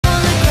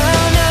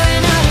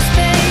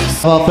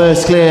Our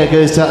first clear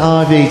goes to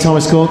Ivy,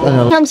 Thomas Cook,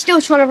 and I'm still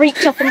trying to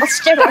reach up in my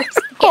stirrups.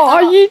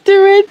 What are you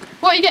doing?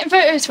 What are you getting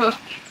photos for?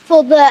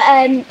 For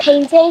the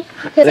painting,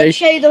 because I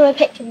show them a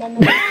picture and then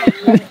they'll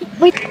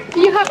Are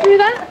you happy with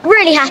that?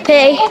 really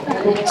happy.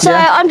 So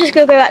I'm just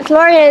going to go back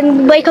tomorrow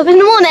and wake up in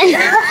the morning.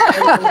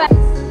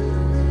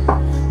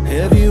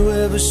 Have you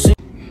ever seen?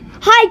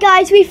 Hi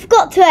guys, we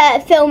forgot to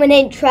film an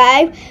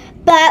intro,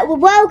 but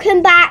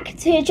welcome back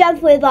to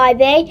Jump with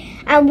Ivy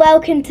and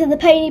welcome to the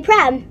Pony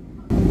Prem.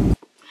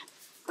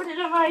 Got it,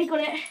 don't worry, got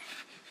it.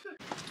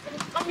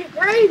 I'm your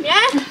groom,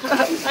 yeah?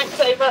 Thanks,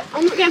 Ava.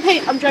 I'm not getting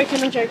paid. I'm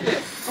joking,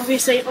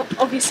 Obviously,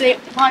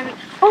 private.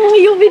 Oh,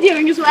 you're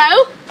videoing as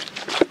well?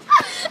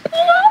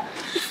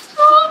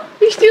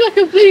 We should do like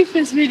a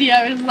bloopers video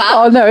as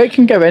well. Oh no, it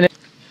can go in it.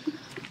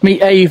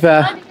 Meet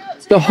Ava,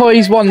 the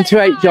Hoys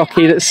 128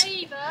 jockey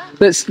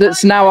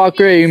that's now our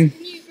groom.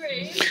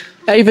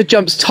 Ava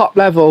jumps top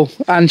level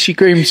and she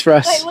grooms for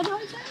us. Wait, what do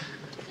I say?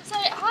 So,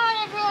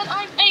 hi everyone,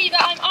 I'm Ava,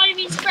 I'm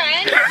Ivy's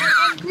friend, and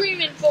I'm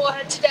grooming for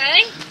her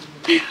today.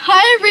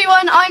 Hi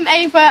everyone, I'm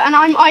Ava and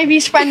I'm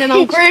Ivy's friend and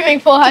I'm grooming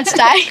for her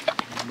today.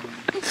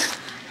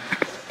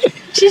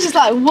 She's just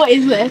like, what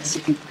is this?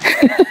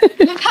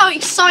 Look how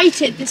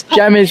excited this puppy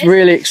Jem is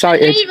really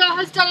excited. Ava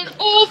has done an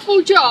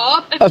awful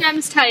job of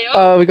Jem's tail.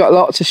 Oh, we got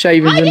lots of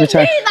shavings in the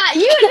tail. I didn't do that,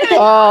 you were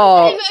doing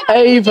Oh,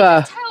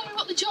 Ava. Tell me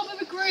what the job of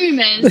a groom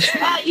is.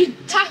 You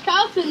tack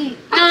up and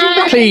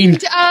Clean.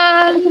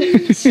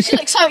 She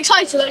looks so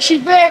excited that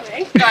she's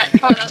rearing. Right,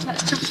 hold on,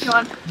 let's just go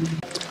on.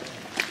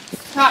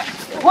 Right,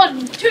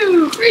 1,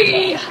 2,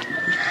 3.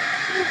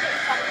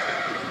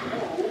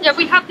 Yeah,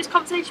 we have this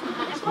conversation with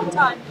her one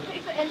time.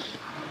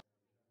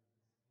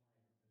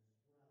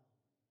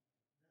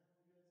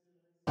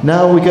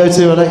 now we go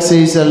to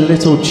Alexi's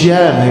Little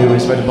Gem, who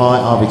is read by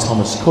Ivy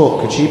Thomas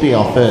Cook. Could she be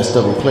our first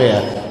double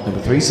clear?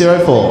 Number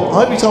 304,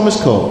 Ivy Thomas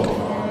Cook.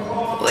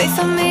 Wait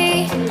for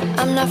me,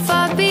 I'm not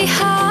far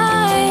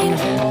behind.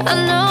 I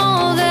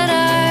know that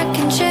I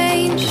can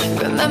change.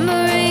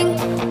 Remembering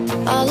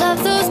all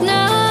of those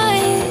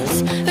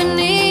nights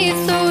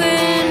beneath the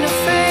window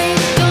frame.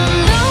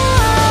 Don't know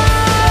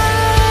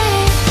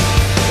why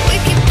we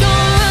keep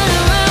going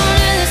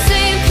around in the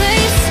same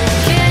place.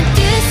 Can't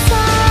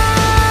decide.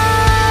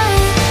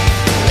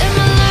 Live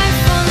my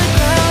life on the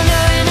ground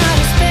or in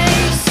outer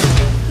space.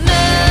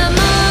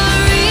 Memories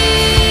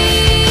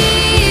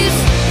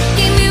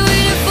keep me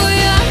waiting for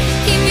you.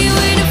 Keep me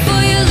waiting for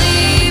you.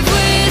 Leave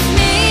with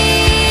me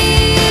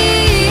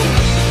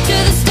to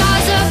the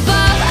stars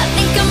above. I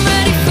think I'm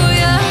ready for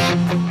you.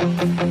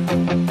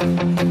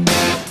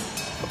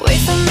 Wait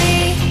for me,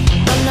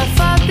 I'm not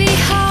far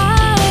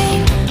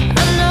behind.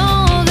 I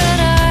know that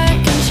I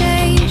can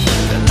change.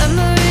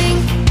 Remembering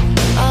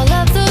all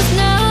of those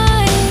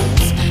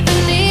nights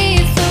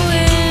beneath the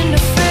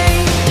window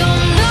frame.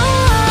 Don't know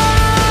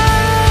why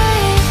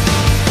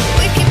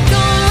we keep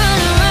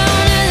going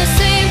around in the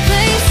same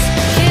place.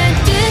 Can't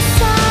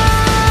decide.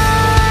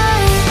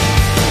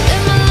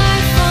 Live my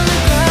life on the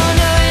ground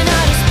or in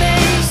outer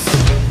space.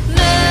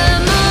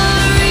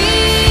 Memories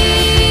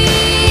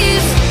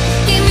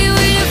keep me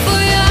waiting for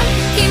you.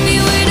 Keep me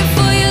waiting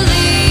for you.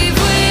 Leave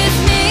with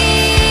me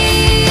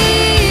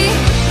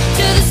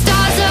to the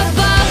stars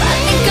above. I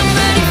think I'm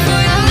ready for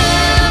you.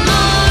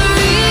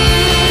 Memories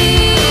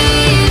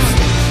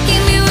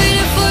keep me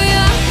waiting for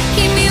you.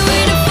 Keep me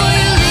waiting for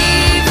you.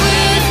 Leave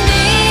with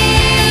me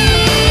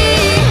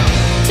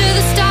to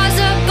the stars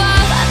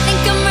above. I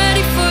think I'm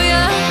ready for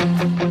you.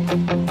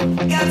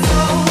 Got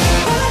so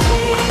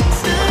much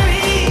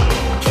history.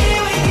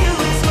 Here with you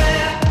is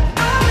where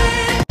I'm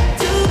meant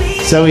to be.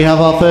 So we have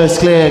our first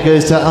clear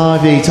goes to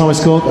Ivy Thomas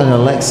Cook and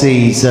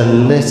Alexi's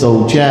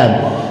Little Gem.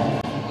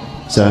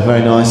 So a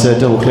very nice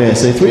double clear.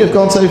 So 3 have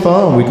gone so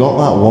far and we got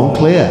that 1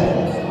 clear.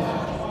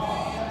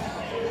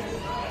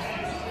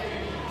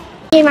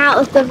 Came out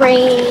of the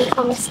ring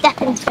on the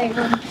stepping stone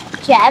on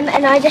Gem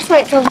and I just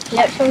went to the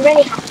look, so I'm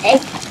really happy.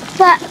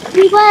 But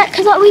we weren't,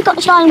 because we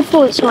got Shine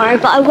Performance tomorrow,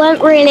 but I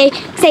weren't really,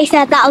 they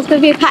said that I was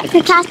going to be a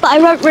practice class, but I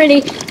weren't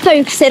really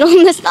focusing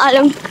on the style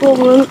and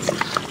performance.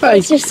 I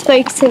was just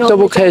focusing on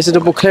Double clear is a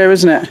double clear,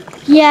 isn't it?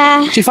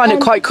 Yeah. Do you find it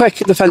quite quick,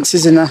 the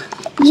fences in there?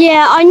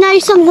 Yeah, I know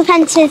some of the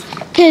fences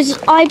because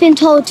I've been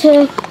told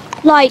to,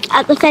 like,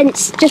 at the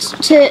fence,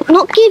 just to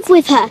not give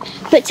with her,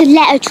 but to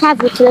let her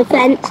travel to the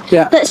fence.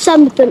 Yeah. But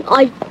some of them,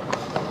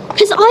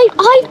 because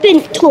I've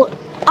been taught,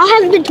 I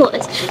haven't been taught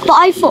this, but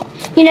I thought,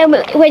 you know,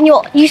 when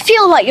you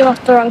feel like you're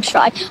off the wrong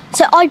stride,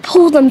 so I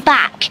pull them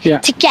back to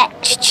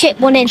chip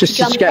one in Just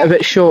to jump to get a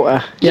bit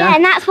shorter. Yeah,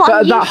 and that's what But I'm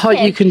at that used height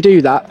to. you can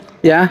do that.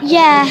 Yeah?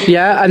 Yeah.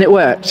 Yeah, and it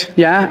worked.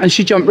 Yeah, and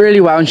she jumped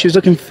really well and she was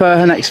looking for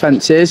her next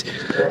fences.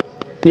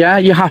 Yeah,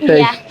 you happy?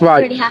 Yeah,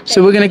 right. really happy.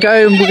 So we're going to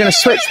go and we're going to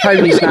switch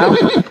ponies now.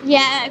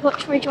 Yeah, I got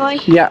Troy Joy.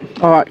 Yeah,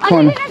 alright,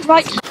 come on.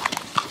 Right.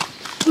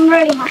 I'm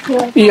really happy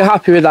with it. You're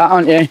happy with that,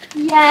 aren't you?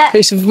 Yeah.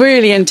 It's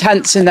really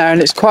intense in there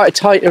and it's quite a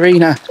tight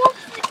arena.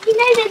 You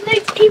know, there's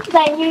loads of people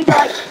there and you're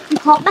like, you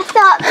can't mess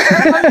up.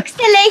 You look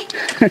silly.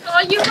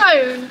 Oh, you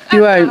won't.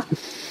 You won't.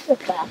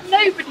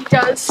 Nobody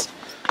does.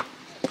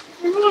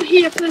 We're all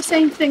here for the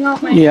same thing,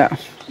 aren't we? Yeah.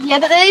 Yeah,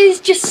 but there is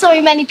just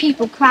so many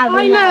people crowding.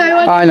 I know.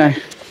 I know.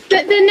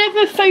 They're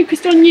never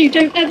focused on you.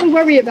 Don't ever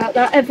worry about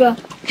that, ever.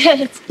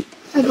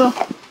 Ever.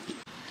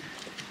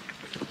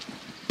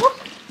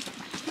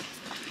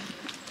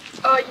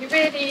 Are you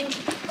ready?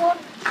 1,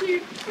 2,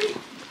 3.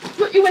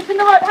 Put your whip in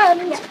the right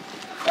hand.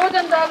 Well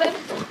done, darling.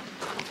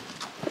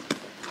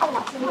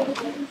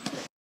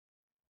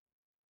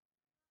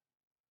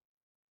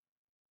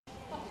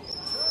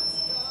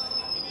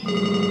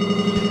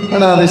 And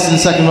now this is the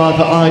second ride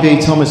for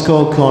Ivy Thomas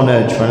Cook on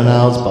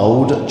Trenard's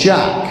Bold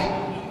Jack.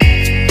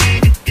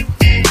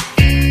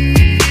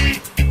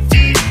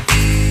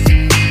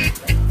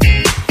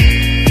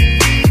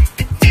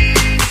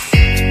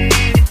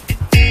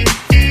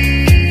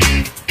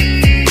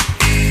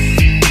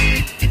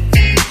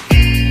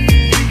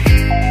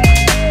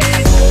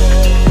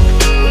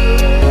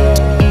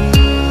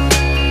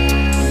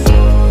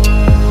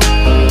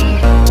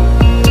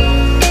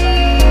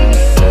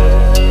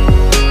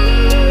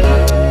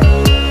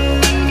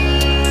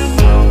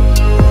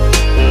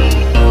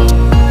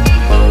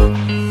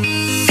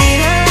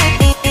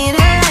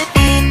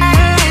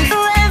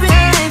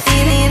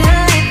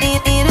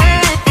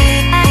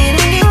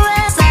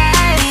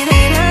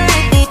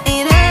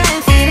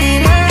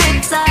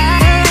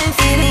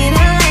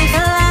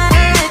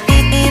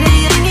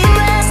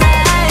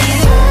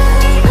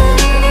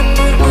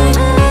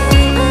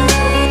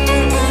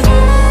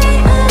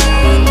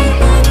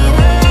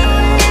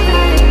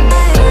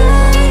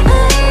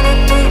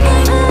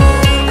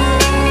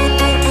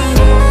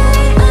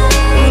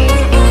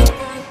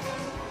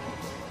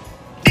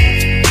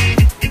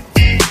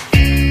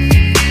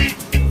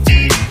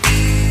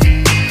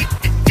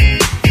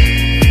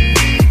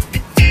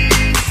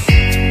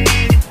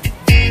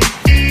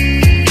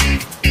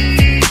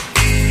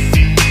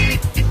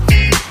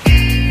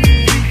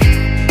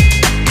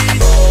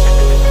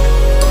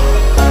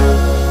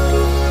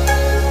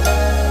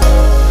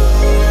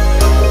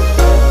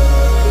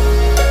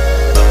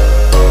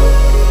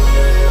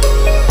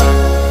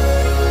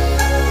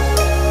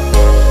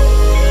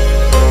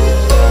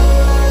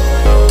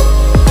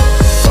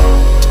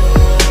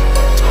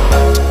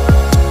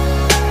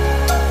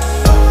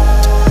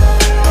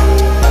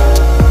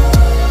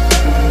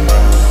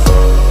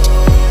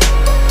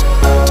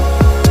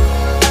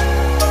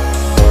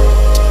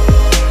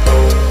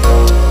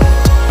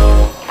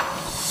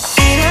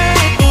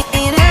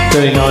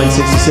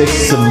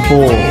 $39.66 and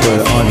 4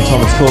 for Ivy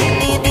Thomas Cook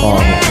on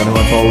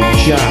 21-Bold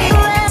Jack.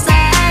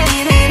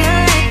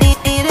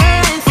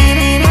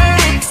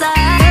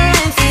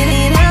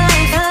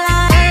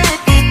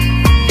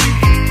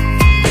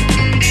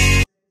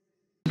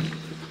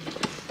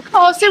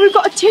 Oh, so we've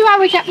got a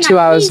 2-hour gap now. 2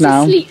 hours He's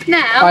now. asleep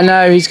now. I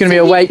know, he's going to be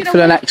So he's awake gonna for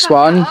the wake next back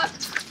one. up.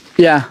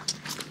 Yeah.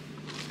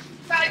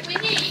 Right, we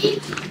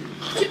need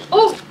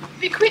to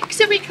be quick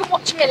so we can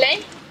watch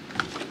Millie.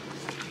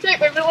 Don't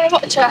we? We want to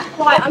watch her.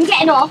 Right, I'm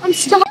getting off. I'm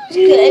so good.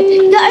 The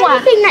only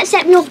thing that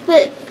set me off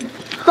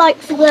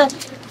for the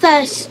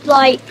first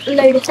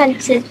load of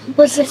fences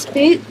was the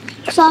spook.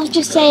 So I was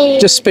just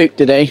saying. Just spooked,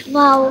 did he?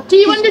 Well. Do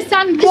you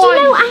understand Because why?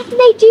 you know, after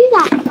they do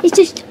that, it's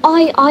just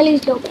I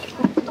lose a little bit.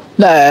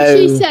 No.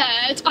 She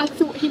said, I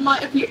thought he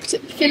might have looked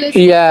at the fillers.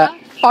 Yeah.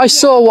 I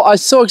saw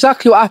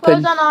exactly what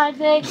happened. Well done,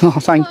 Ivy. Oh,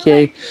 thank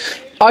you.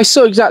 I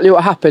saw exactly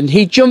what happened.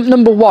 He jumped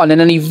number 1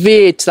 and then he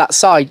veered to that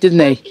side, didn't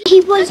he?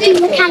 He was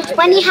doing the canter.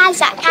 When he has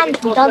that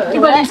canter, he does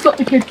do Well, it. he's got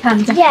the good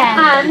canter.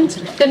 Yeah. And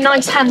the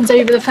nice hands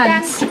over the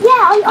fence. Yeah,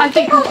 I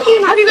think I'll do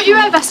that. Have you got your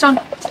air vest on?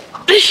 No.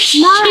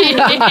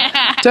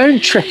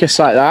 Don't trick us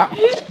like that.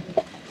 Do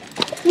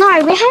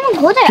No, we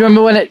haven't got it. you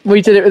remember when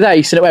we did it with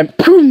Ace and it went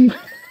boom?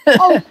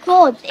 Oh,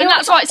 God. And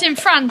that's why it's in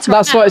France right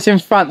That's now. why it's in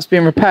France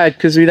being repaired,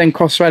 because we then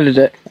cross-threaded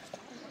it.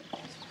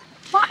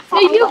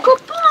 Maybe a good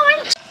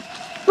point.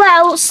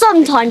 Well,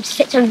 sometimes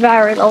it's a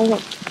very long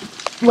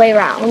way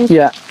round.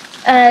 Yeah.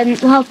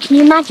 Well, can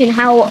you imagine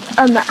how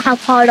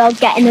tired I'll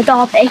get in the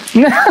derby?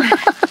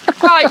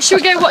 Right,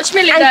 should we go watch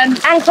Millie then?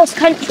 And cross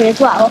country as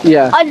well.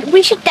 Yeah.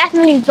 We should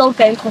definitely vlog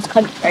going cross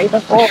country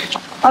before.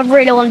 I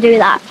really want to do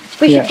that.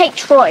 We should Yeah. take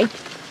Troy.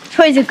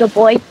 Troy's a good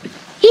boy.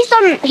 He's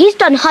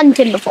done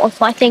hunting before,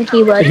 so I think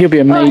he would. He'll be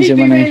amazing,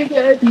 He'd be won't he? really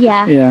good.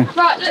 Yeah. Yeah.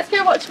 Right, let's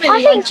go watch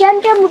Millie. I think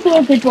Jem would be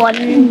a good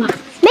one.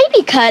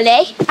 Maybe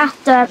Curly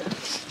after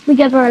we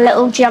give her a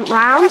little jump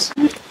round.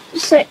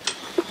 So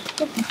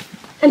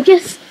I'm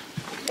just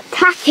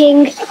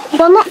packing.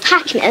 Well, not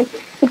packing him.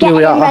 We're Here getting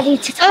we him are. ready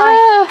to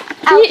tie.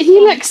 He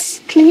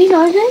looks clean,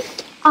 Ivy.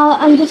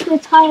 I'm just going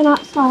to tie him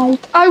outside.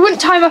 I wouldn't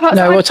tie him up outside.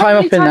 No, we'll tie him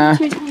up in there.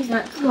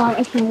 Right,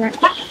 okay, right.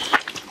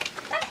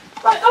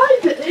 Right,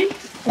 Ivy.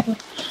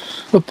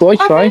 Good boy,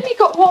 I've Troy. only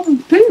got one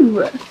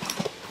boot.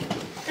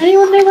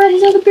 Anyone know where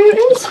his other boot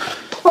is?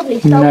 Probably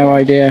so. No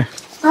idea.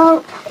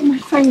 Oh, my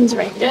phone's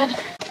ringing.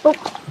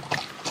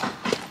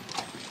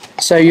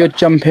 So you're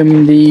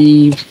jumping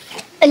the...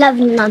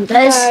 11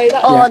 numbers No,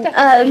 on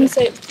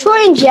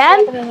Troy and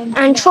Jem,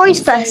 and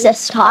Troy's first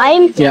this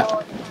time. Yeah.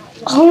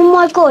 Oh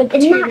my god,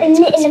 in that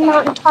little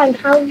amount of time,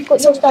 how have you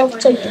got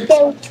yourself so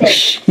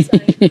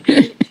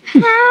filthy?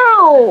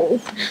 How?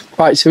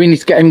 Right, so we need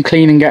to get him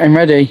clean and get him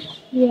ready.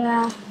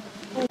 Yeah.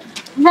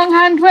 Wrong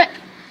hand whip.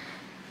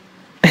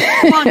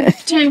 1,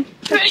 2,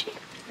 3.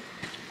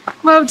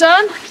 Well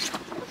done.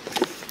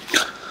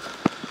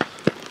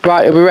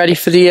 Right, are we ready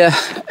for the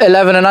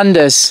 11 and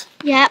unders?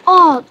 Yeah,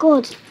 oh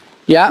god.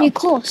 Yeah? New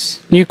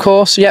course. New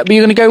course, yeah, but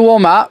you're going to go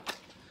warm up,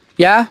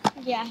 yeah?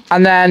 Yeah.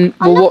 And then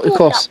we'll walk the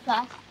course.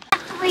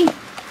 After we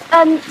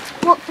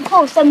walk the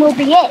course, then we'll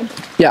be in.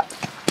 Yeah.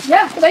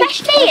 Yeah.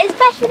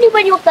 Especially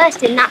when you're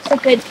first in, that's a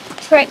good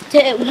trick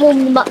to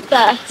warm them up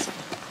first.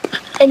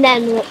 And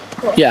then walk the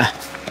course. Yeah.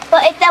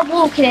 But if they're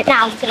walking it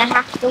now, we're going to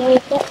have to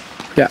walk it.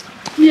 Yeah.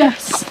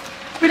 Yes.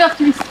 We'd have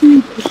to be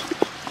speedy.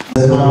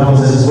 There's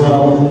markers as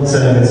well, so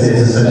it is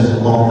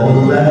essential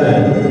on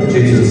 11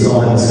 due to the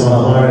silent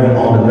start iron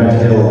on the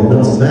Red Hill,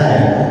 not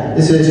there.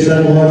 This is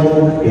Trevor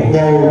Bold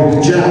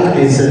Jack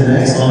is the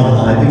next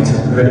on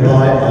Ivy, ready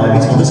by Ivy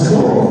Thomas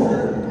Cole.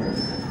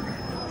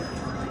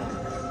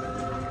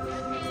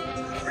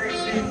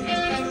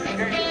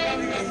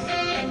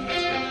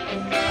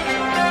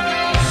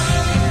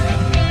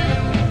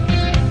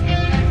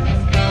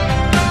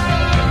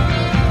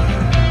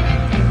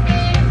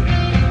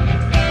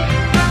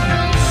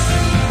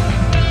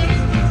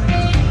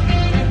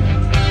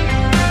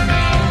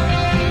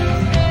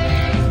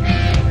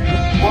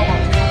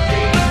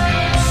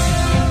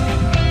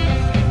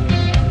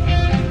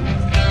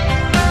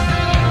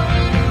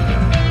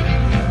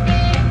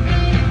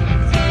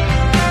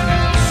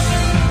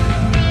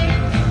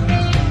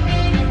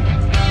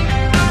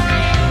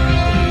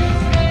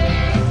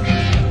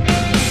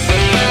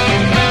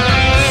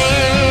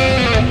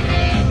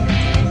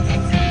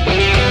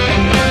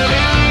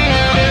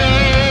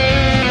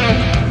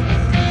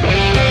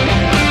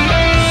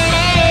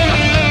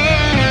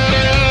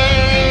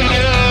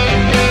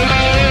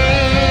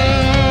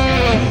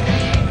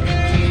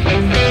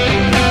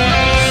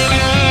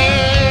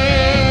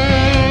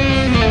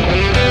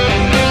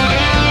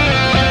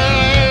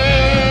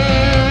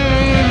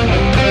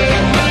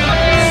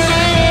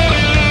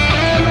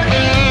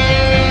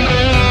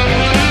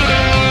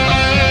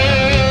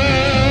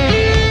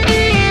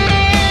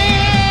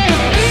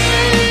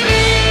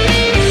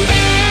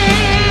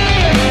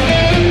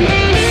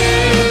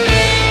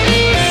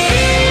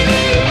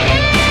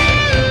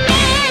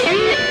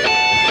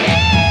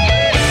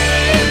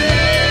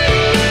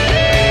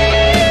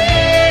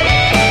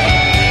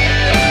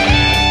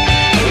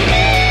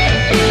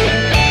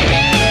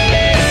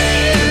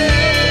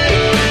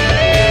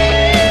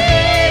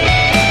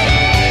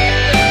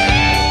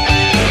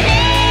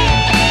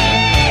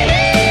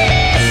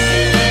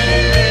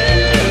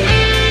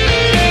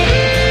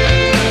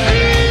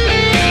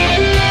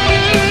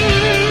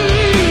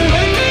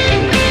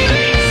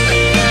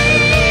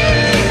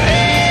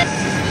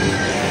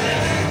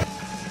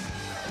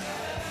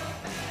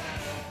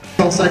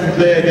 Second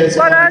clear goes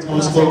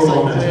Thomas Cole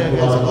on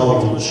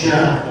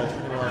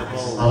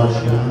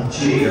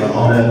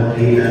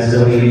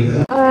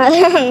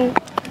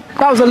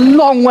That was a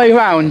long way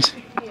round.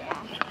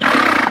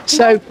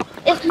 So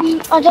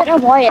I don't know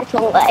why it's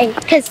long way,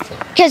 because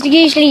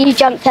usually you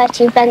jump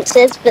 13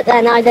 fences, but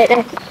then I don't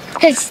know,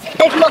 because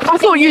there's lots of I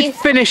thought you'd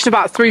finished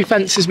about 3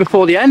 fences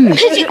before the end.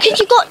 Because you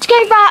got to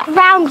go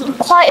round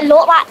quite a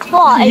lot, that's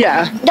why.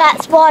 Yeah.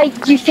 That's why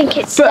you think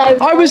it's But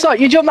so I was like,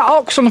 you jumped that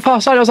ox on the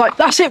far side, I was like,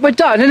 that's it, we're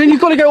done. And then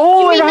you've got to go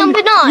all the way mean around.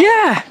 number 9?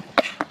 Yeah.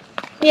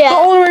 Yeah.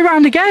 All the way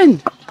around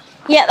again.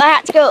 Yeah, I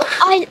had to go.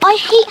 I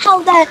hate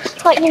how they're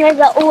like, you know,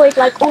 they're always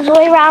like all the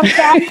way around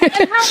there.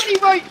 And how many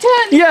right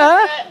turns?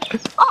 Yeah.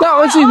 That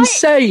was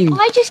insane.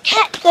 I just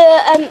kept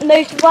the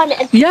motor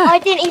running. Yeah. I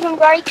didn't even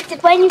worry,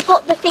 because when you've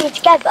got the thing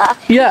together,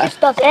 Yeah. it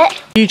just does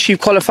it. YouTube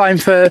qualifying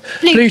for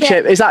Blue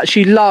Chip is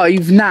actually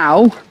live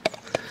now.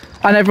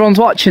 And everyone's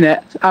watching it.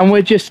 And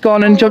we're just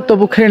gone and jumped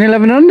double clear and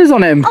 11 unders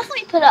on him. I thought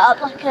you put it up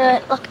like a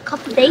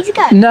couple of days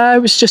ago.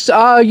 No, it's just,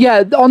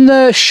 yeah, on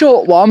the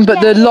short one, but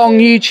the long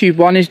YouTube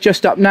one is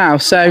just up now.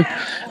 So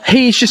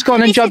he's just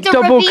gone and jumped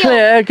double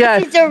clear again.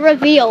 This is a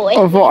reveal.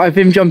 Of what I've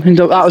been jumping.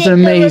 That was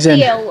amazing.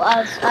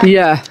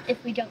 Yeah.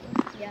 If we jump,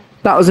 yeah.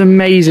 That was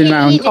amazing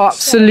round. did so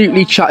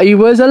Absolutely well. He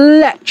was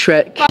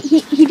electric.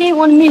 He didn't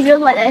want to move it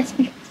like this.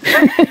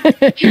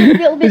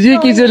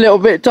 Zuki's a little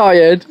bit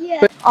tired.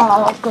 Yeah.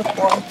 Oh, good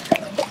boy.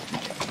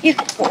 You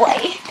good boy.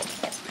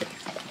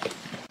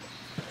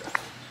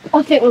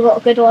 I think we got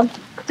a good one.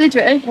 Did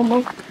we? One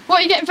more. What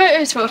are you getting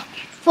photos for?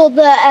 For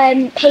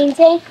the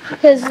painting,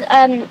 because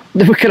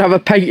We could have a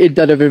painting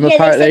done of him, yeah,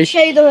 apparently. they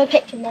said show them a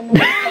picture and then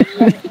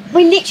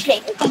we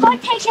literally, if I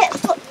take it,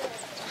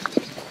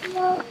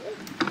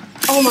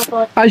 oh my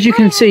god. As you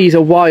can see, he's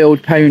a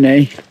wild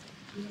pony.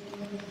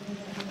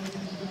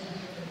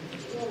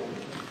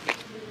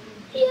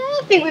 Yeah,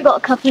 I think we got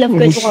a couple of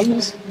good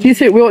ones. Do you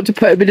think we ought to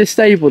put him in a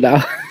stable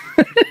now?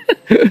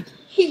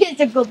 He is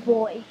a good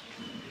boy.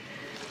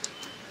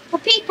 For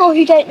people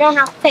who don't know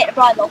how to take the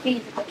bridle,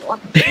 he's a good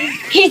one.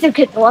 He's a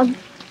good one.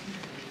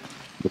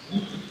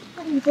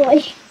 Good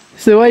boy.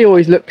 It's the way he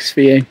always looks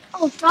for you.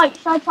 Oh, right.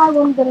 Should I try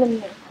one of them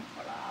in there?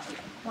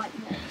 Right,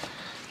 no.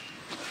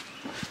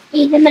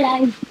 Leave them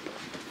alone.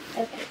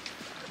 Okay.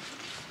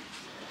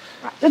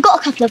 Right, we've got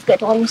a couple of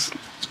good ones.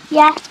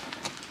 Yeah.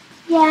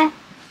 Yeah.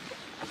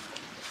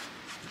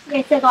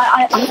 Yeah, so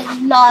I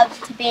love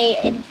to be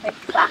in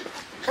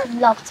photographs. I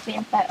love to be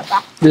in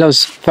photographs. He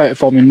loves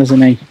photobombing,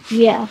 doesn't he?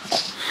 Yeah.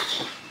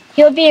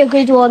 He would be a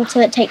good one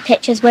to take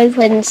pictures with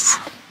when,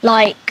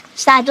 like,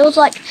 saddles,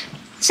 like,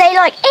 say,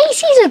 like,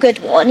 Ace is a good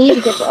one. He's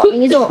a good one.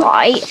 He's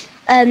alright.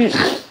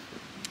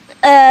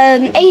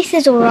 Ace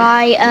is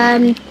alright.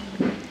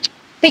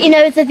 But you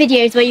know the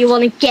videos where you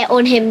want to get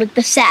on him with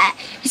the set,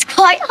 it's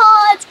quite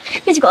hard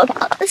because you've got to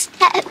get up the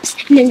steps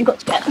and then you've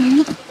got to go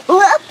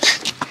up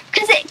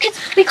because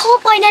we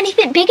can't find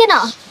anything big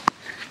enough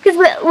because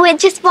we're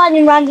just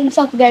finding random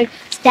stuff and going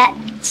step,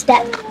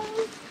 step,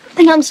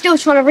 and I'm still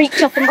trying to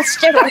reach up in the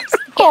stirrups.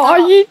 What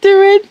are you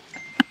doing?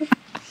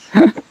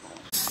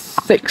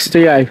 6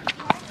 to go.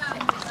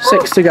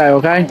 6 to go,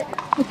 okay?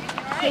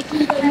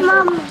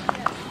 Mum.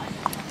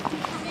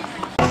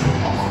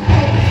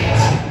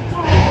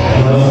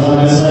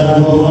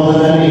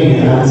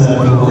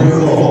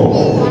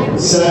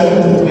 So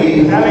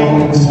we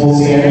come towards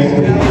the end.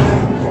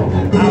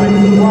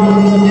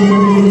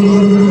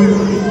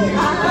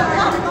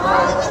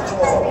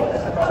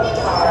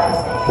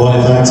 Well,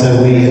 in fact,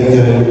 we go to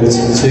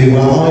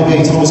Ivy,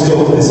 Thomas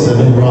Scott, this is the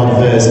number 9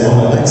 first on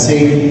Lexi,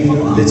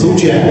 Little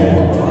Gem.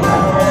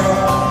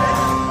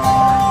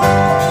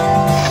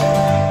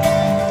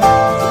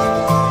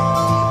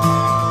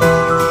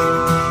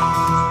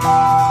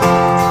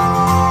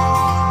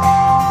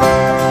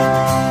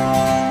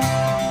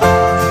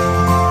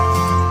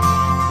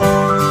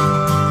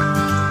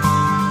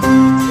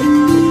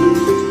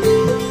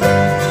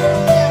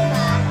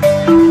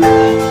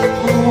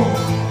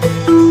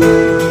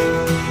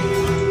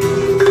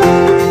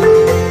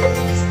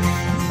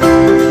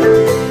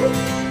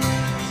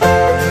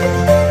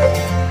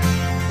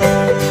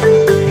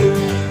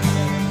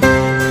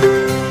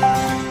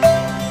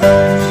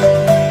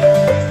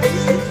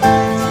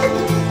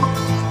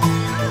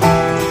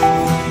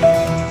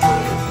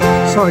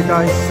 Sorry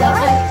guys.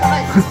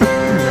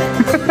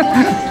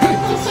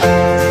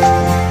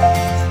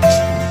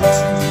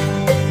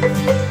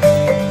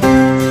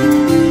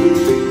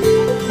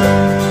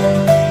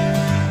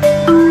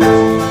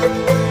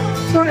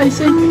 Sorry, AC.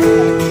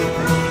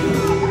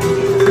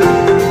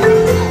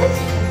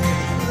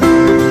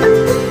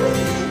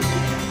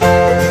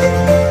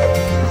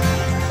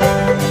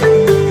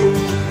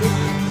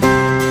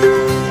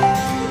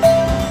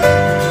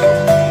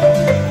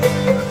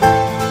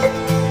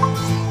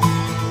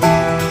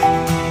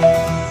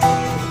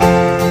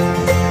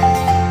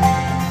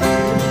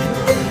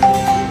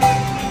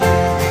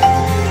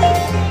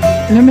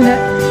 In a minute.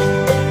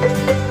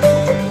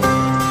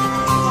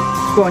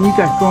 Go on, you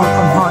go. Go on, on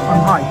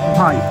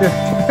high.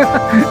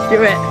 Do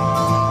it.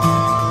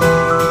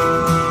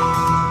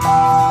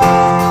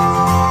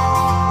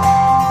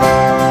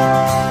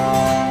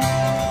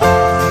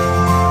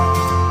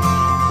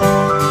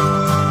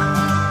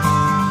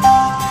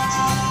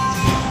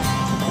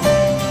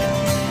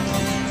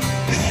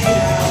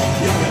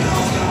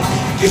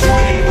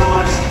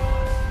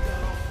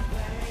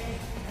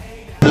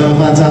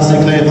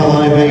 Fantastically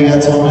behind me,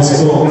 Thomas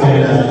Scott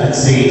in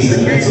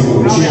season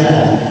Little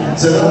Gem.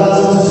 So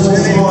that's also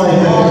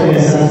 25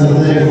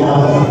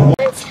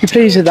 You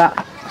pleased with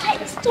that?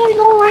 It's so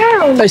long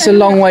round. It's a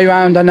long way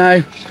round, I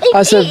know.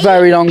 That's a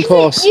very long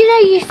course. You know,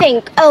 you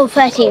think, oh,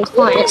 13's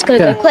fine, it's going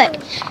to go quick.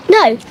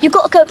 No, you've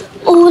got to go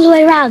all the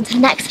way around to the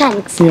next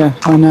fence. Yeah,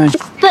 I know.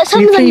 But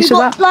some of them pleased you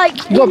with got, that?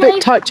 like, You got a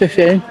bit tight to a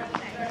few,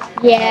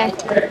 yeah.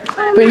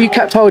 but you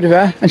kept hold of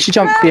her and she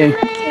jumped for you.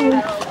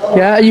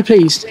 Yeah, are you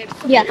pleased?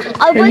 Yeah,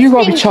 I was you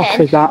got thinking the chuff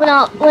with that.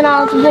 when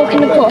I was walking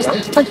the course,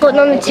 I thought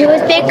number 2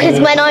 was big because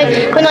when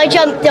I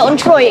jumped it on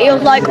Troy, it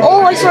was like,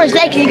 oh, I saw his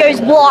leg and he goes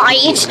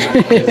wide.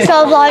 So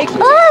I was like,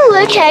 oh,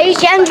 okay,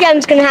 Gem's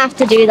gonna have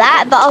to do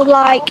that. But I was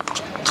like,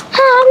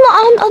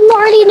 I'm not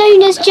really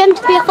known as Gem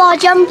to be a far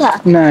jumper.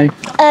 No.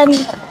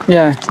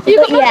 Yeah.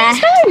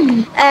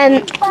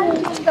 I'm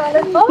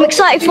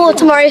excited for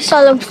tomorrow's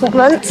slalom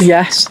performance.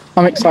 Yes,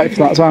 I'm excited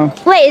for that as well.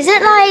 Wait, is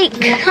it like,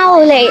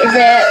 how late is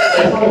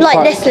it?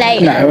 Like this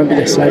late? No, it won't be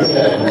this late.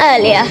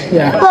 Earlier?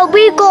 Yeah. Well,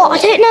 we've got, I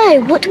don't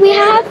know, what do we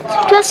have? Do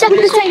we have same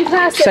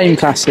classes? Same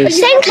classes.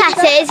 Same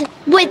classes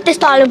with the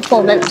style and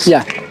performance.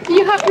 Yeah. Are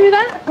you happy with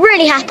that?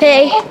 Really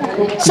happy.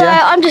 So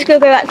Yeah. I'm just going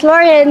to go back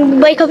tomorrow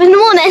and wake up in the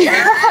morning.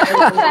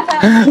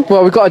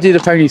 Well, we've got to do the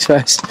ponies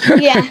first.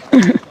 Yeah.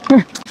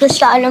 The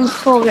style and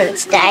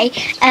performance day.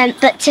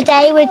 But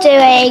today we're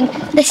doing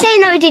the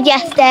same that we did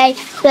yesterday,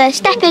 the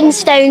stepping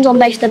stones on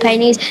both the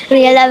ponies and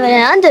the 11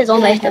 and unders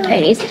on both the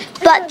ponies.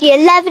 But the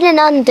 11 and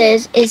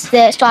unders is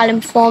the style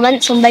and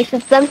performance on both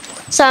of them.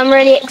 So I'm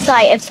really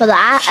excited for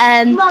that.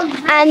 And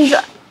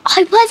I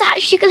was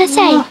actually going to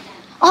say,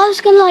 I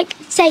was going to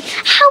say,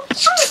 how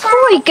is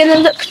Troy going to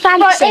look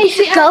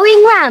fancy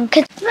going round?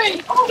 Cause,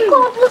 oh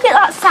God, look at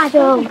that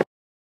saddle.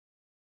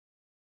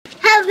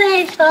 How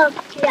many fun?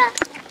 Yeah.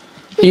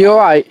 Are you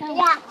alright?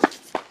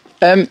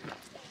 Yeah. Do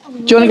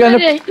you want to go in the...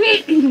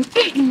 Do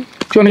you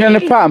want to go in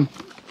the pram?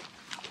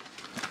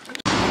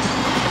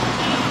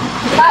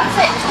 That's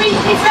it.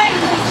 He's ready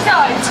to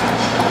start.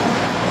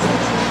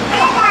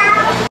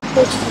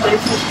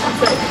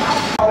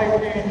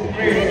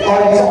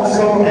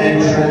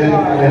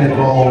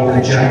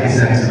 Jack is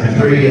at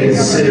 3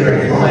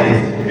 0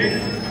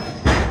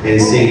 5.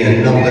 Is the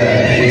number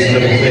is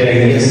looking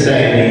clear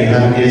yesterday,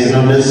 and his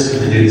numbers to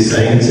do the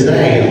same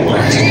today.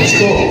 Right on the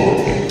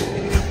score.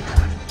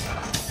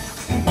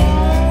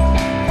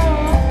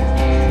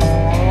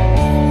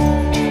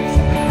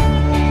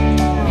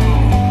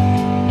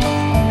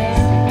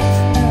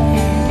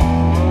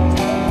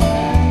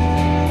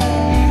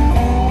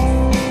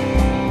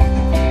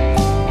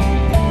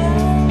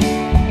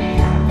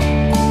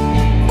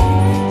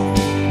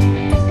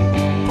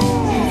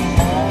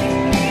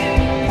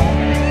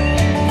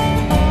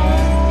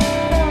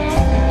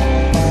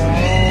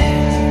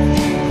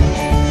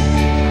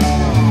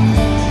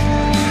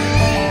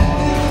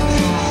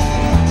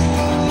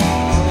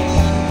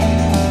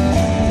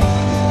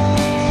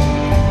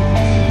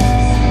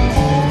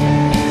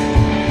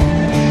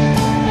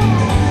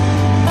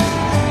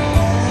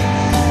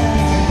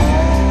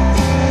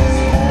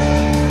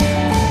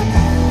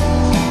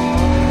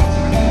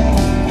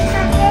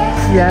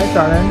 Yeah,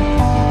 darling.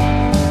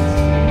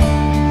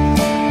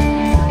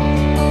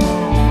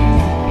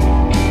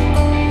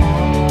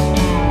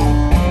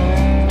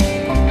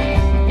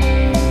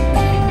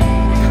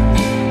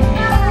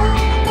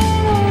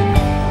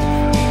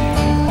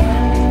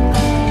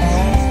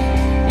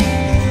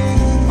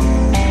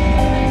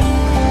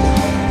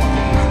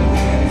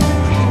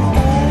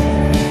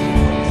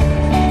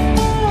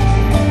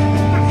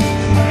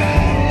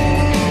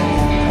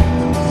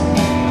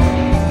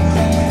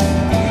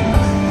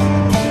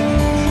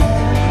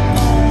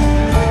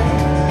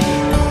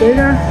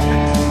 Bigger.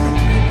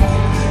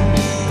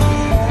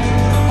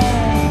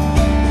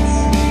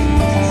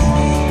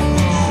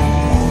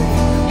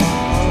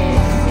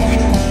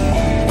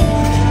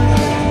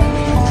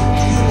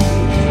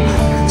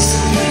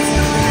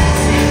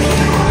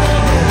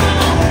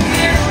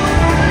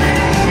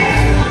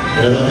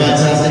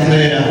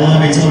 Fantastically,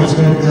 Harvey Thomas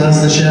Group has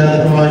the share of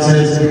the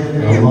prizes,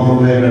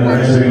 along with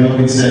Rosemary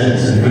Wilkinson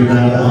and who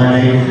have the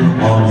honey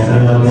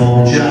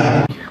on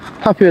Jack.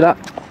 Happy with that?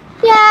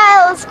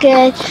 Yeah, it was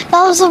good.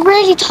 That was a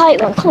really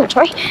tight one. Come on,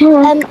 Troy. To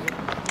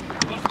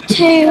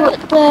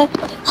the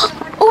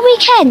all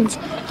weekend.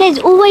 There's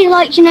always,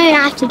 like, you know, you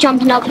have to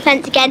jump another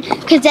fence again,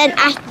 because then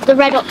after the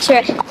Red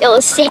Oxer it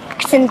was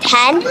 6 and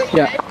 10.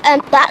 Yeah.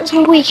 That's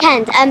all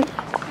weekend.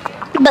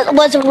 But it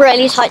was a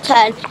really tight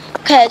turn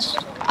because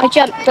I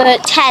jumped the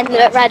 10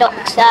 at Red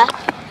Oxer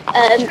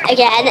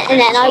again, and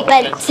then I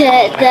went to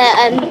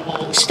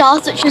the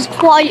Stars, which was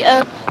quite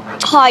a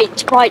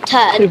tight right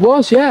turn. It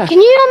was, yeah. Can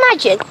you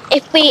imagine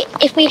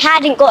if we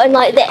hadn't gotten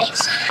like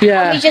this?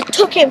 Yeah. And we just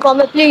took him from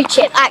a blue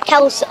chip at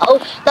Kelso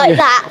like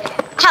that.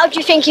 How do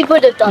you think he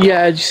would have done?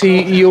 Yeah, you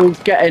see, you're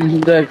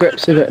getting the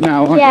grips of it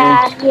now, aren't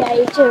you? Yeah,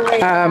 you do.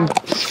 Really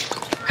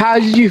how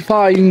did you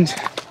find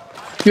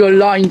your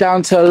line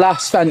down to the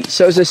last fence?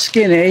 So it was a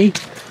skinny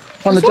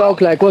on the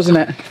dog leg, wasn't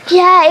it?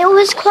 Yeah, it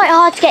was quite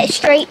hard to get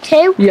straight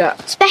to. Yeah.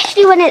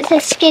 Especially when it's a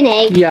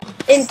skinny. Yeah.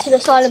 Into the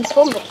silent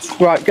performance.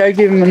 Right, go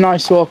give him a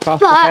nice walk off,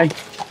 But okay?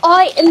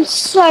 I am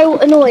so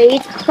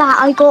annoyed that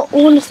I got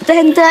all of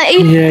them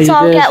dirty. Yeah, you so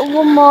I'll did. get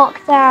one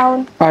mark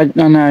down. I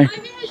know.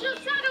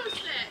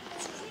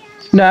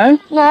 No?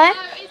 No,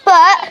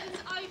 but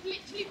I've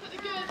literally put the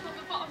girth on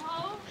the bottom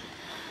hole.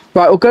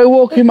 Right, we'll go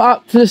walk him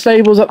up to the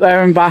stables up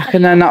there and back,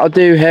 and then that'll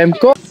do him.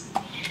 Go on.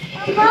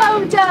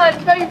 Well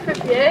done, both of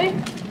you.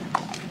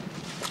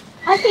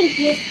 I think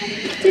you.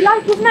 Do you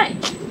like his name?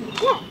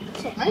 Yeah.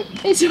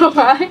 It's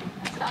alright.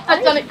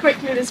 I've done it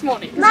quickly this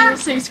morning because he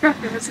was so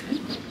scrappy, wasn't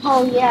he?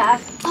 Oh yeah.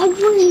 I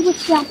really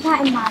wish you had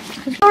that in mind.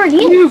 Already.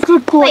 You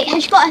good boy. Wait,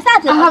 has she got a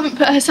saddle? I haven't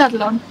put her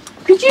saddle on.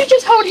 Could you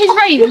just hold his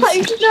reins?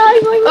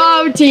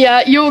 Oh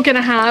dear, you're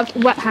gonna have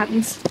wet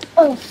hands.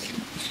 Oh.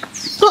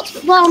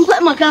 Well, I'm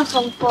putting my gloves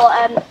on for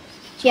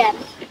Jem.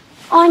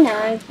 I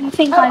know. You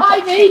think I'm.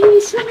 Ivy,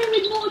 swimming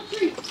with more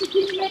treats. So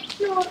can you make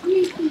sure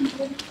you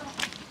can?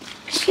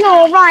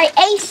 Sure, right,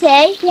 AC.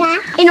 Yeah.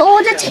 In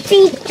order to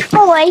feed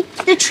Troy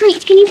the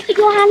treats, can you put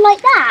your hand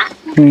like that?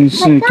 I'm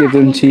just going to give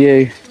them to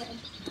you.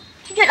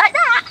 Can you do it like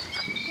that?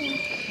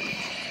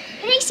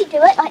 Can AC do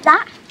it like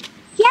that?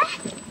 Yeah?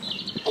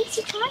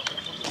 AC try?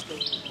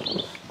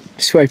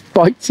 This way,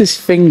 bites his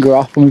finger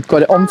off, and we've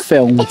got it on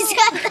film. He's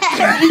got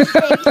that.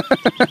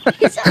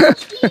 He's so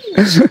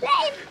cute. Let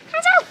him.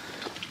 Hands up.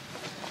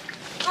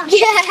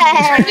 Yeah.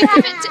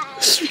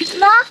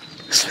 Ma?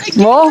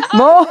 More?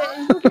 Ma?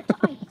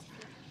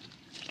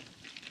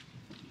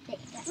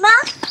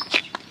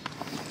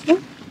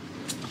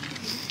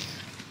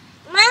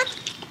 Ma?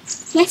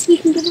 Yes, you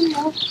can give them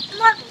more.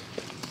 Ma?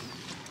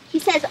 He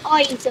says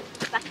I need to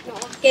back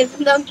and give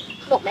them,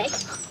 not me.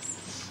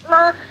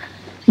 Ma?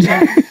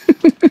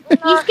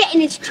 He's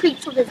getting his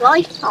treats of his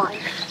lifetime.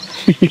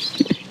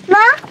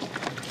 Ma?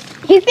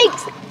 He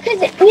thinks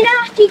Because you know,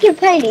 after you give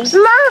ponies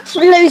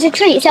loads of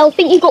treats, they'll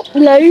think you've got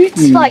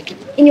loads like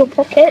in your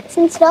pockets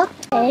and stuff.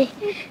 Okay.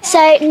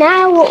 So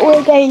now what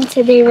we're going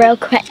to do real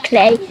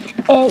quickly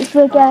is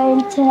we're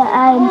going to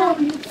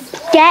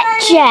get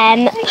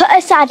Gem, put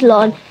a saddle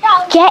on,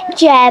 get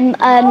Gem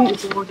and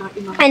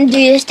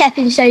do the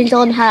stepping stones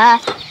on her,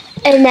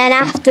 and then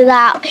after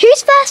that,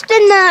 who's first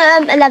in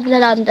the 11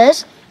 and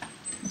unders?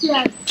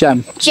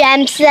 Gem.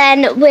 Gem. So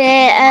then we're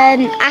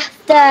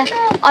after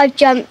I've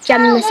jumped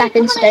Gem in the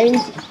stepping stones,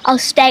 I'll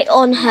stay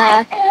on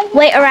her,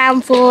 wait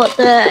around for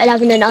the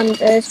 11 and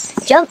unders,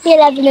 jump the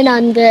 11 and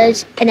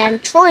unders, and then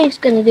Troy's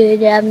going to do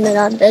the 11 and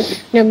unders,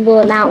 and then we'll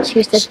announce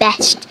who's the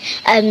best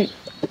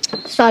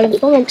style of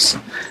performance.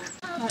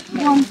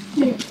 1,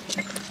 2.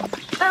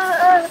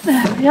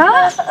 There we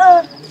are.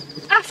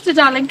 After,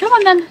 darling. Come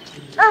on then.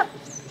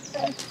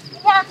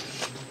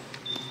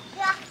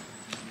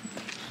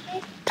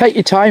 Take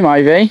your time,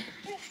 Ivy.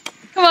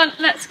 Come on,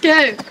 let's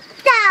go.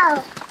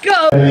 Go!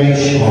 Go.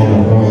 Finish on the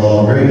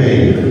roll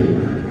Ruby.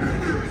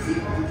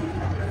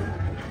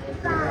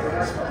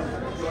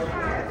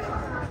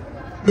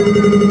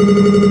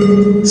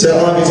 So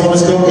Ivy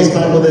Thomas Cook is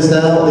back with us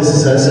now. This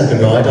is her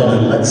second ride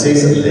on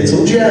Alexi's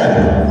Little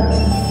Gem.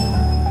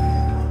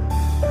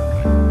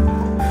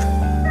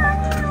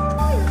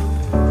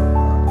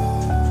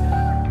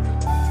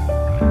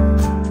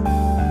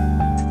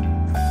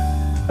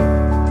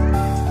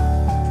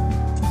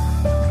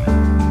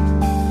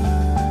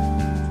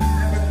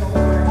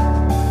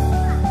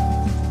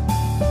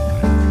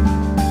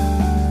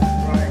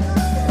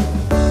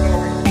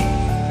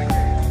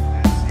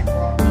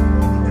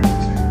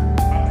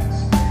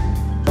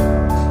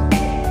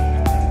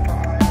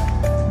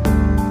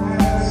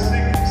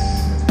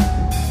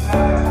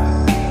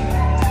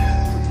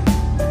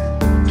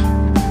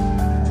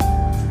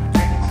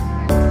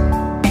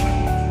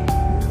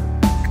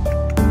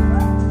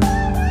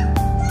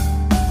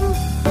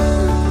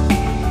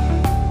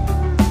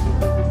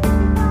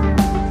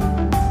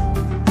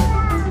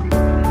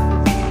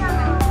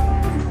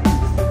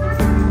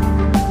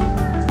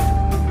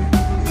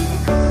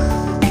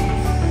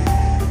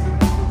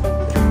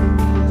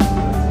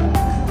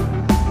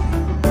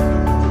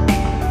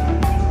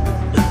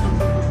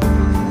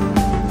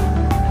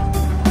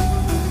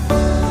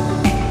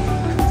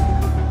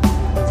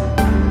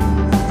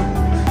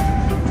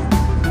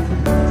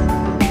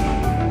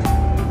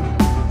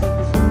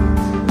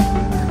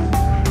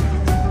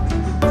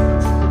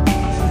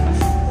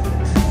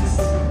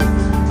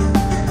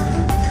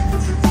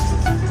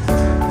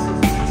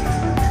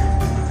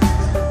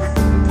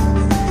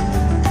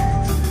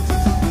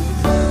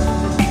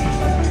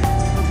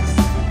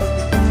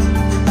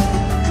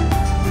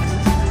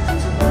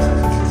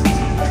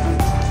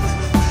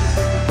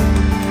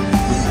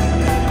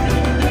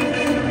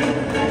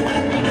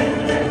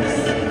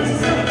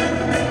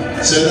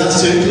 So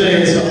that's two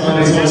clears for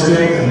Ivy Thomas Cook,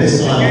 and this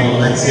time on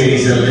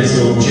Alexi's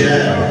Little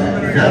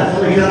Gem. Now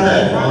we got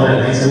it on a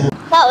little.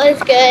 That was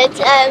good.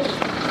 I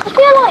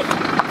feel like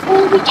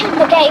all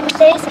weekend the games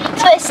is,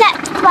 so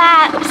except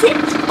that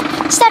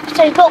stepping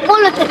stones, but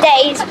one of the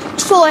days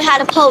Troy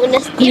had a pole in the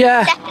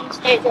stepping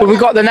stones. Well, we've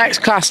got the next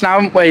class now,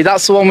 haven't we?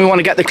 That's the one we want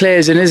to get the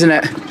clears in, isn't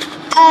it?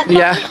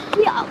 Yeah.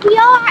 We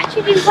are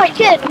actually doing quite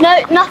good.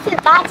 No, nothing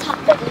bad's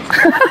happened.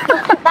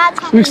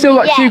 We've still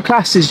got 2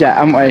 classes yet,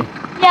 haven't we?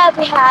 Yeah,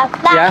 we have.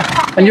 Yeah,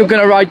 and you're going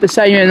to ride the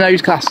same in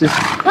those classes?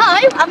 No,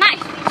 I'm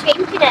actually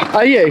changing it.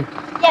 Are you?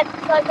 Yeah,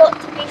 because I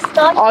got to be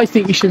stunned. I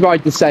think you should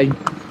ride the same.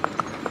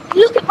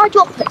 Look at my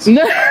droplets.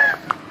 No.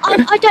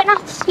 I don't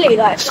have to slew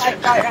though.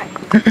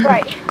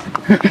 Right.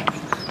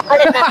 I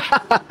don't know.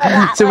 Like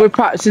that, So we're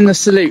practicing the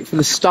salute for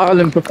the style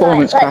and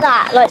performance like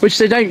class, that, like, which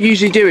they don't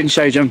usually do in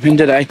show jumping,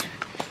 do they?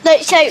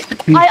 No, so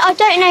I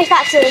don't know if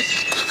that's a,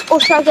 or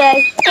should I go,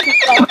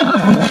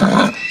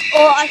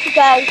 or I could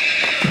go.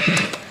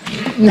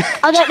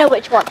 I don't know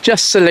which one.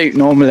 Just salute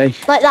normally.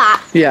 Like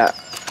that. Yeah.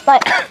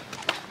 Like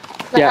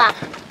Yeah. that.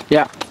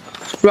 Yeah.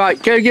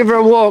 Right, go give her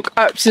a walk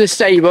up to the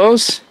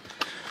stables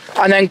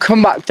and then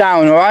come back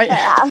down, alright?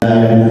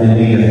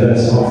 In the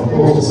first half, of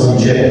course, the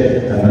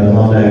Sunchip and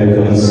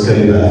Armando got a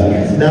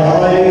scuba.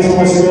 Now, Ivy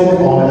Thomas Cook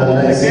on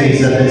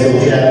Alexi's Little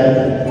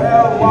Gem.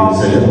 He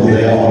was a little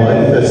bit on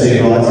over first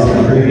 2 rides in the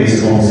previous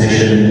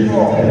competition.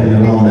 And the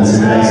one that's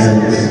in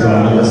excellent is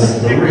round number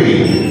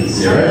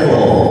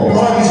 304.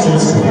 Ivy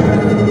Thomas Cook.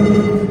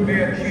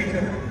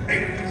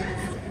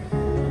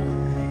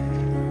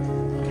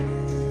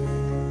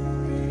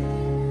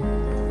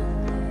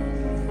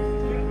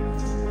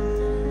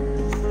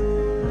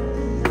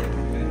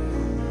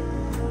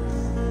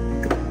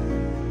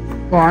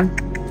 Go on.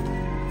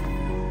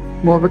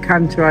 More of a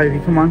canter, Ivy,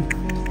 come on.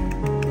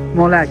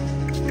 More leg.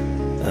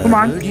 Come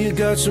on. I heard you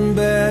got some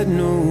bad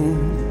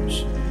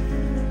news.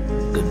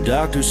 The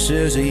doctor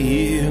says a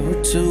year or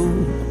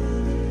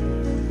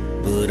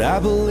 2, but I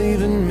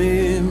believe in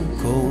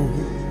miracles.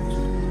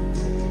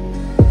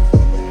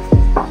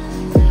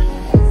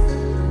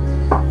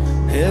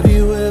 Have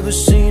you ever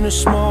seen a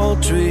small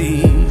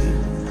tree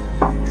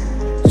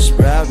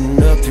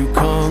sprouting up through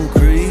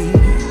concrete?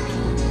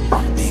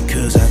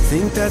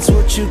 think that's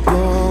what you're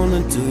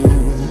gonna do?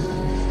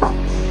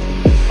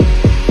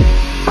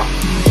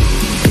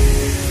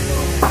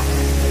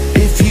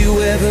 If you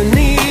ever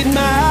need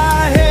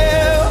my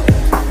help,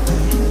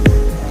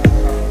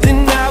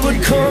 then I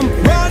would come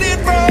running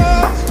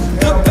from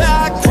the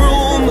back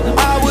room.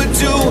 I would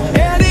do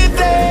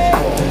anything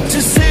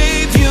to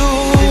save you,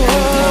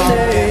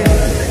 honey.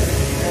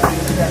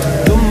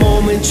 The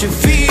moment you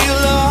feel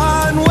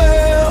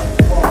unwell,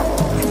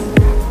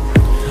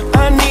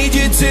 I need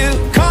you to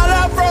call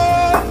out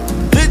from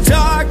the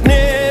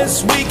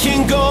darkness. We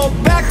can go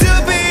back to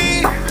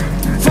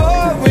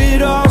before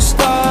it all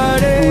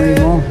started.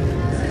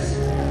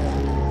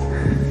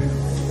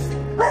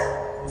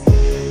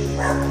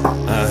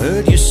 I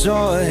heard you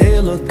saw a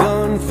hail of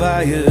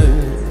gunfire,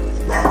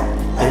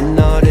 and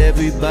not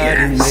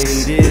everybody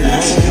made it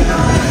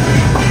home.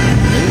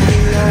 Maybe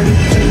all you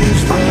do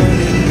is run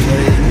and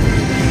play.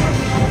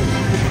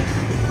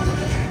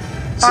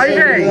 So we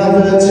have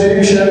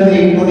to show the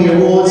Money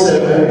Awards, so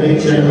OMG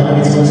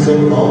Showjumping is going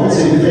to come on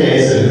to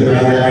this, so we're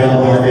going to have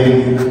on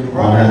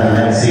the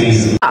next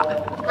season. That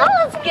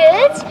was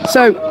good.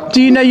 So, do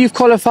you know you've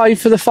qualified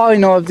for the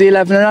final of the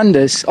 11 and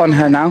unders on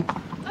her now?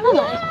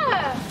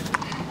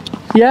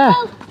 Yeah.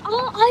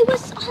 I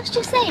was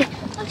just saying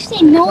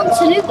no one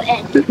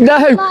saluted. No,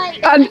 Like,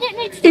 and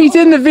he's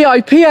in the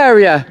VIP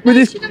area with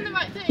his.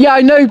 Yeah,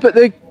 I know, but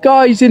the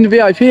guy's in the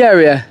VIP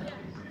area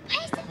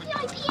Where's the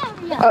VIP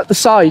area? at the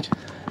side.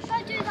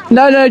 Don't do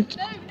that.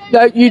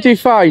 No, you do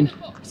fine.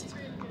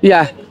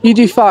 Yeah, you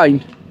do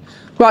fine.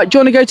 Right, do you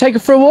want to go take her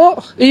for a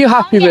walk? Are you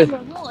happy I'll with?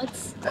 get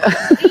rewards.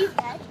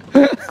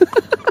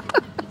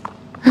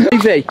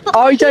 Evie,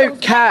 I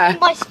don't care.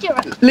 My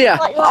stirrup. Leah,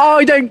 Like that.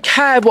 I don't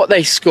care what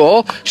they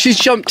score. She's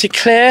jumped it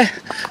clear.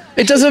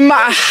 It doesn't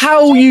matter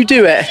how you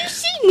do it. You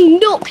see me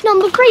knock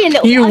number 3 a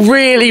little You bit.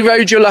 really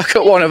rode your luck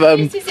at one of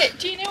them. This is it.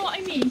 Do you know what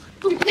I mean?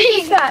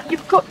 With that,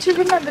 you've got to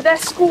remember they're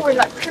scoring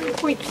like 10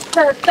 points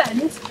per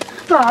fence,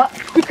 but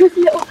because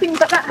little things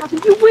like that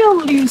happen, you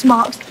will lose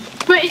marks.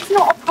 But it's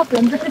not a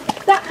problem because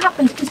that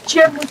happens because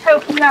Jem was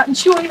helping you out, and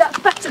surely that's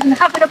better than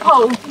having a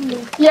pole.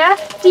 Yeah?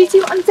 Do you see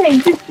what I'm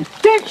saying?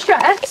 Don't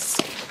stress.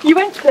 You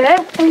went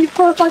there and you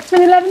qualified to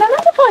an 11 and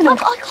under final.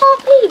 I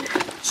can't believe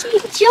she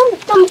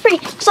jumped number 3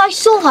 because I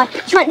saw her.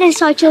 She went this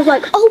side. She was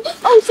like,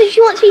 oh, so she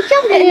wants me to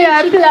jump it.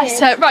 Yeah, bless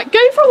her. Right, go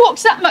for a walk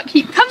to that muck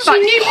heap. Come She back.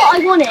 knew what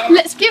I wanted.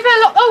 Let's give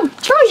her a lot. Oh,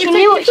 Troy, She you're knew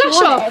taking what his she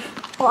flash wanted.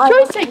 off.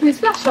 Troy's taking his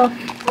flash off.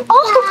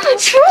 Oh,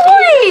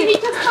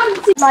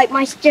 Troy! Like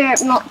my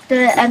stirrup, not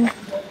the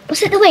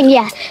was it the wing?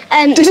 Yeah.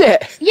 Did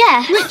it?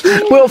 Yeah.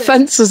 What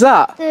fence was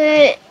that?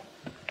 The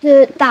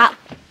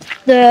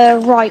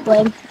right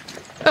wing.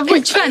 Of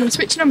which fence?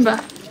 Which number?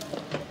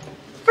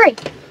 3.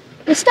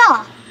 The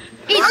star.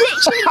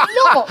 It's literally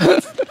not. Well,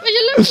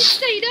 you look,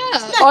 stayed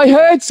up. I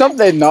heard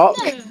something knock.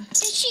 Did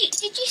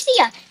you see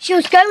her? She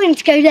was going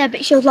to go there,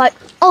 but she was like,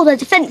 oh,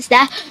 there's a fence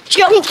there.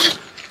 Jump.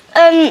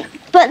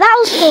 But that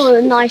was still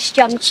a nice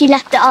jump. She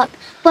left it up.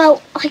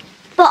 Well,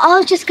 but I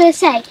was just going to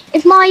say,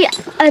 if my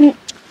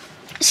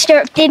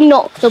stirrup did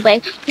knock the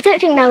wing, I don't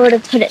think they would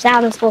have put it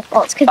down as 4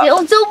 spots because it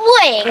was the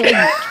wing.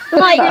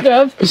 Like,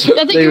 I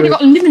think you would have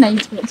got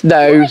eliminated.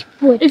 No.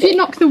 If you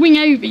knock the wing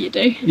over, you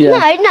do. Yeah.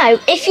 no.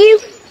 If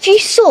you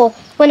saw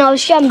when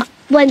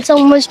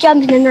someone was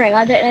jumping in the ring,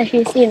 I don't know if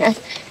you've seen this,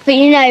 but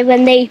you know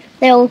when they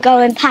all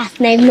going past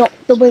and they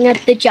knocked the wing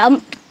of the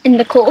jump in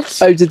the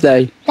course. Oh, did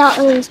they? That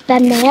was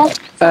Ben Mayer.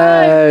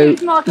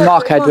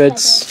 Mark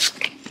Edwards.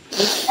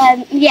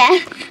 Yeah,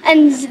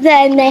 and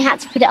then they had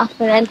to put it up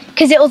again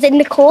because it was in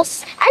the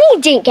course, and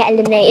he didn't get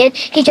eliminated.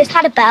 He just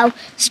had a bell,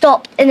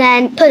 stopped, and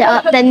then put it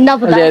up, then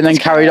another bell. And then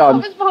carried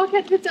on.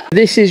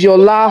 This is your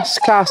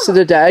last class of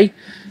the day.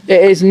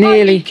 It is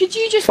nearly Could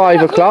you just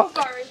 5 o'clock.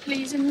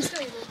 Please, in the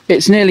stable?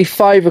 It's nearly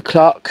 5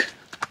 o'clock,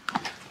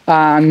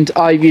 and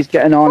Ivy's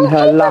getting on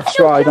her last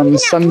ride on the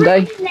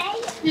Sunday.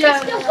 Yeah.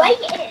 Still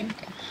waiting.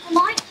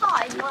 My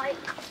time, like,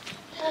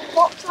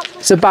 what's up?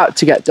 It's about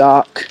to get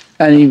dark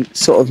any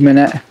sort of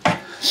minute.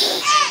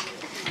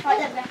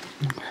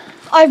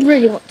 I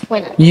really want to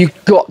win it.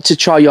 You've got to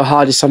try your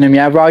hardest on him,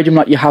 yeah? Ride him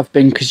like you have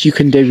been, because you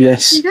can do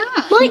this.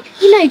 Like,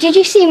 did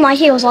you see my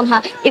heels on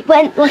her? It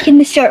went like in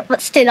the stirrup, but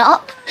still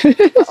up. Like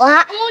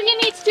that. All you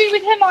need to do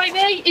with him,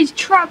 Ivy, is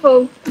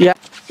travel. Yeah.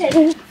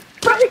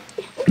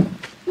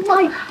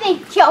 My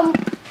big jump.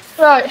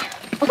 Right.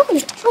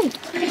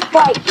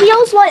 Right,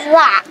 heels like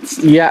that.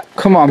 Yeah,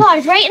 come on.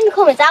 Guys, rate in the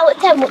comments out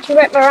of 10 what you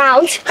rip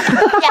around.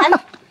 Yeah.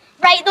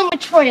 Rate them with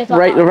Troy as well.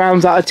 Rate the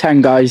rounds out of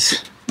 10,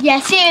 guys.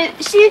 Yeah, see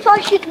if I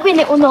should win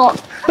it or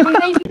not.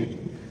 Maybe.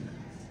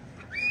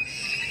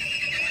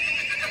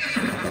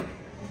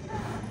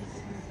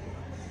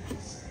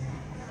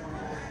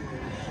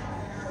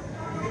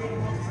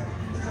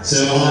 So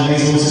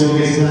Ivy's also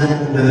gets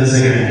back with us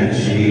again.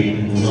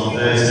 She was not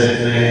first to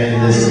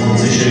in this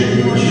competition.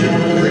 She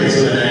had a clear to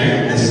her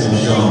name. This time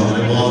she got to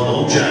the block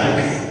of Jack.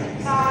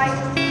 5,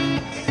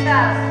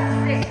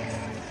 7, 6,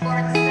 4,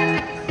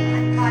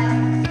 7,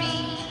 5,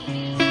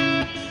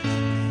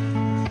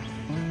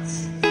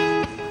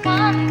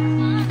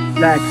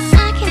 3. Legs. I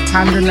can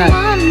hand and leg.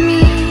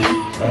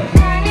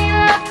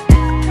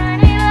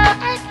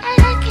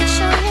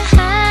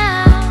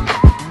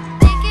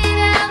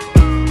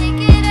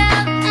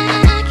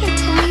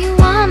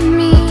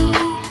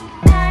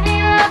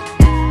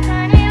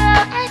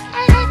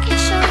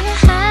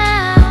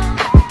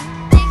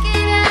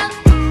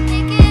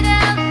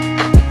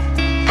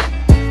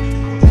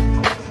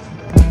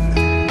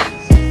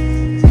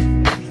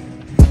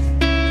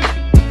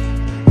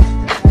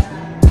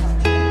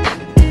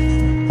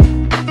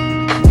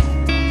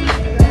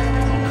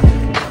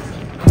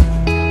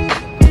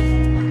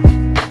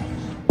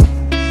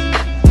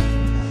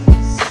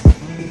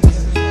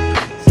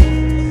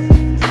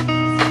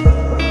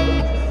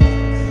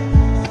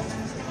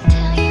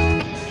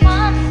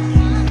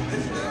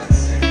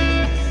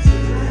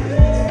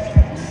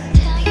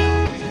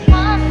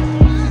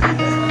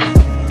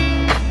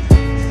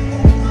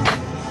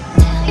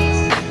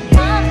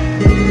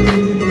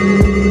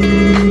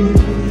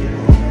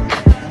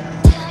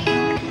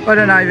 Well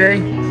done,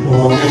 Ivy.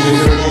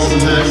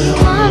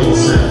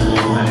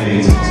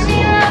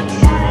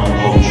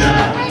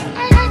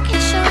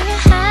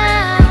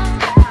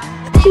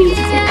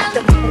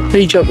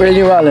 He jumped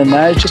really well in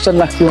there, it's just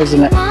unlucky,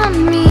 wasn't it?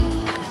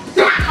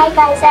 Hi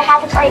guys, I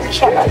had a great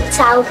show at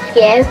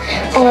Southview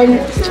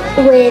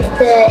with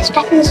the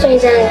stepping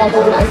stones and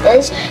 11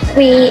 numbers.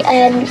 We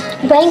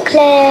went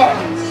clear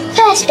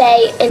first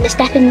day in the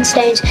stepping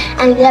stones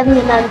and 11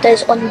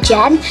 unders on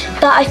Jem,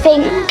 but I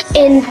think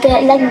in the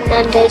 11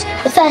 unders,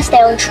 the first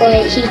day on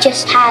Troy, he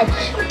just had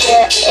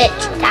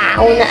it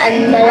down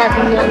and the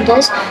 11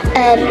 unders.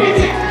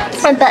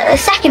 But the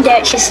second day,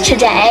 which is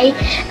today,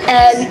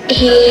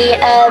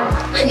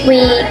 we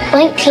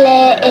went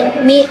clear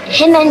in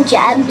him and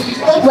Jem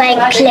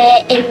went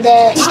clear in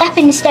the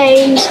stepping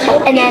stones,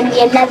 and then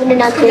the 11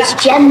 and unders.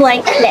 Jem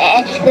went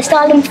clear the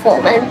style and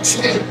performance,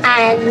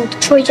 and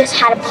Troy just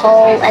had a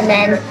pole, and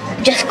then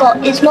just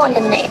it's not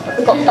eliminated, but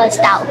we got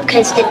buzzed out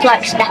because it's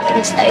like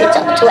stepping stones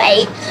up to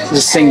 8. It was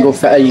a single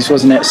phase,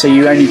 wasn't it? So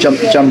you only jumped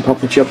the jump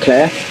up if you're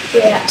clear.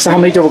 Yeah. So how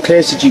many double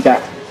clears did you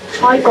get?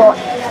 I got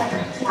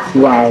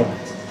Wow.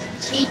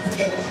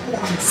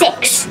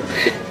 6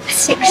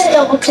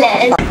 double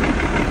clears.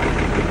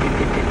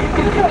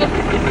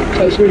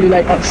 So it's really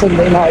late on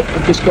Sunday night.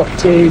 We've just got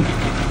to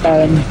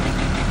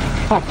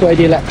pack away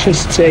the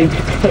electricity,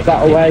 put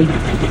that away,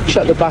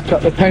 shut the back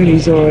up. The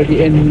pony's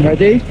already in and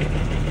ready.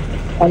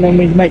 And then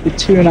we make the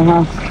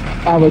 2.5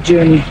 hour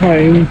journey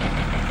home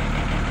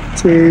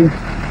to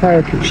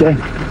Herefordshire.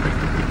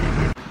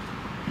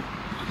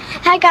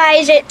 Hi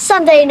guys, it's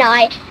Sunday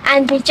night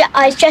and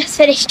I just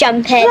finished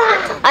jumping.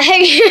 I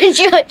hope you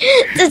enjoyed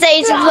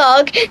today's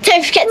vlog.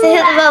 Don't forget to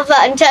hit the bell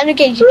button, turn on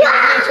notifications, give me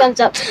a thumbs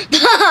up.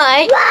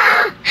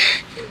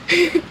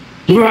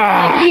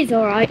 Bye! He's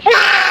alright.